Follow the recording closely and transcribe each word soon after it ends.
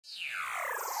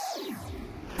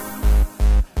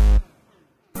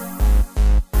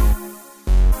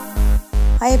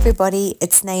Hi everybody,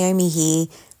 it's Naomi here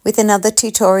with another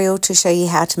tutorial to show you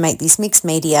how to make this mixed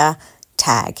media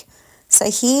tag. So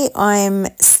here I'm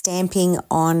stamping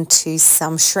onto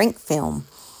some shrink film.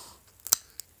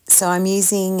 So I'm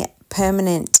using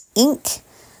permanent ink,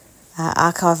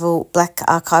 black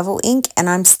archival ink, and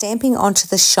I'm stamping onto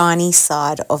the shiny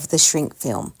side of the shrink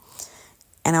film.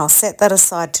 And I'll set that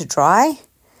aside to dry.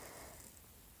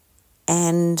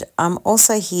 And I'm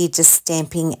also here just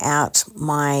stamping out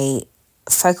my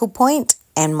focal point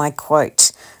and my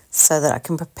quote so that I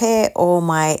can prepare all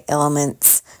my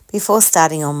elements before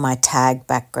starting on my tag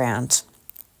background.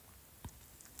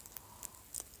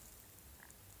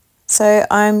 So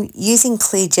I'm using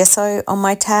clear gesso on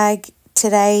my tag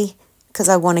today because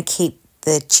I want to keep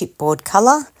the chipboard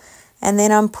colour, and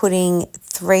then I'm putting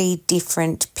 3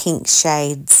 different pink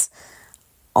shades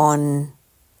on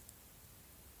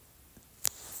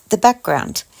the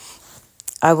background.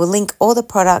 I will link all the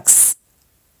products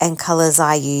and colours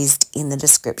I used in the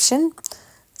description.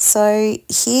 So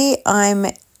here I'm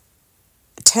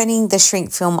turning the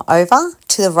shrink film over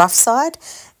to the rough side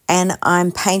and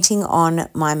I'm painting on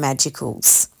my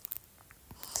magicals.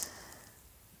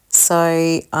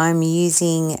 So I'm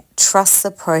using Trust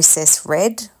the Process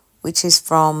Red, which is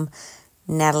from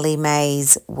Natalie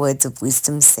May's Words of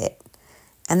Wisdom set.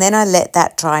 And then I let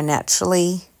that dry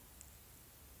naturally.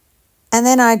 And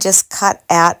then I just cut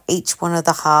out each one of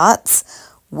the hearts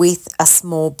with a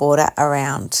small border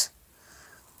around.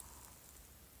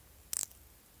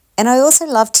 And I also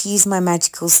love to use my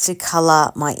magicals to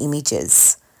colour my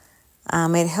images.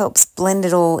 It helps blend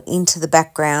it all into the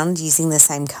background using the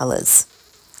same colours.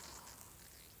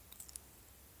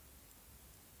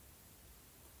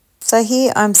 So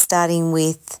here I'm starting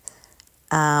with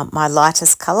my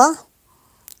lightest colour.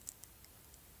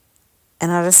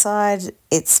 And I decide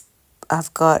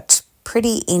I've got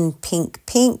Pretty in Pink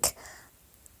Pink,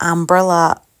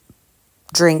 Umbrella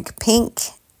Drink Pink,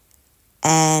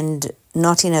 and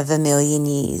Not in a Vermillion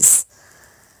Years.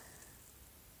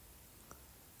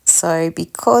 So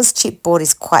because chipboard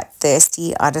is quite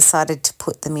thirsty, I decided to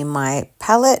put them in my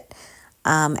palette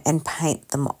and paint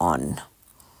them on.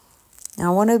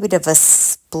 Now I want a bit of a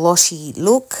sploshy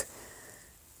look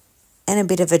and a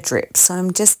bit of a drip. So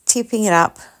I'm just tipping it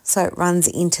up so it runs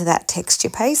into that texture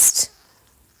paste.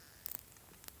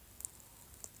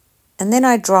 And then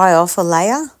I dry off a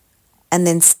layer and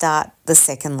then start the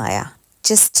second layer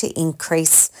just to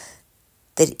increase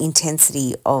the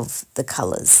intensity of the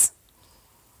colours.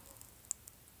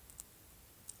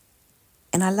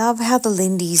 And I love how the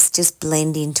Lindys just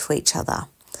blend into each other.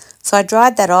 So I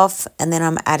dried that off and then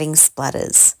I'm adding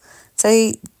splatters.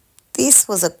 So this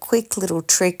was a quick little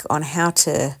trick on how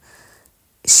to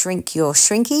shrink your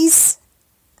shrinkies,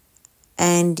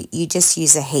 and you just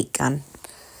use a heat gun.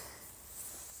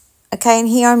 Okay, and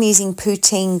here I'm using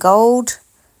Poutin Gold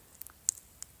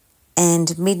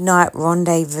and Midnight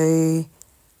Rendezvous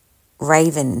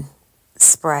Raven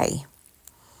spray.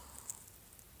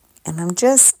 And I'm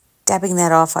just dabbing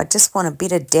that off. I just want a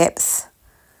bit of depth.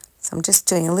 So I'm just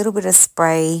doing a little bit of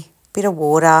spray, bit of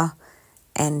water,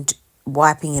 and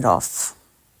wiping it off.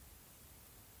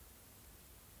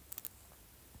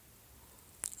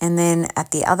 And then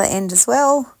at the other end as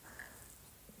well,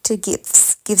 to give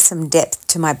some depth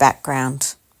to my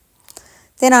background.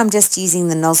 Then I'm just using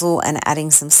the nozzle and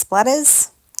adding some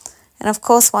splatters. And of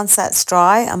course, once that's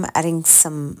dry, I'm adding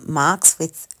some marks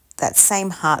with that same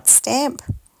heart stamp.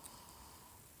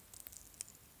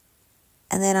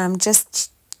 And then I'm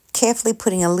just carefully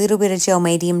putting a little bit of gel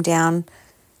medium down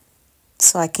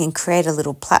so I can create a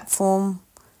little platform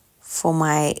for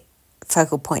my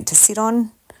focal point to sit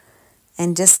on.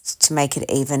 And just to make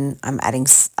it even, I'm adding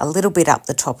a little bit up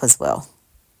the top as well.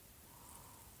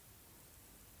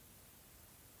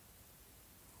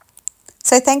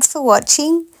 So thanks for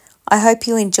watching. I hope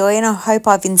you enjoy, and I hope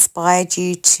I've inspired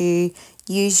you to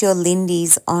use your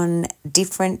Lindys on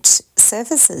different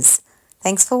surfaces.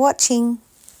 Thanks for watching.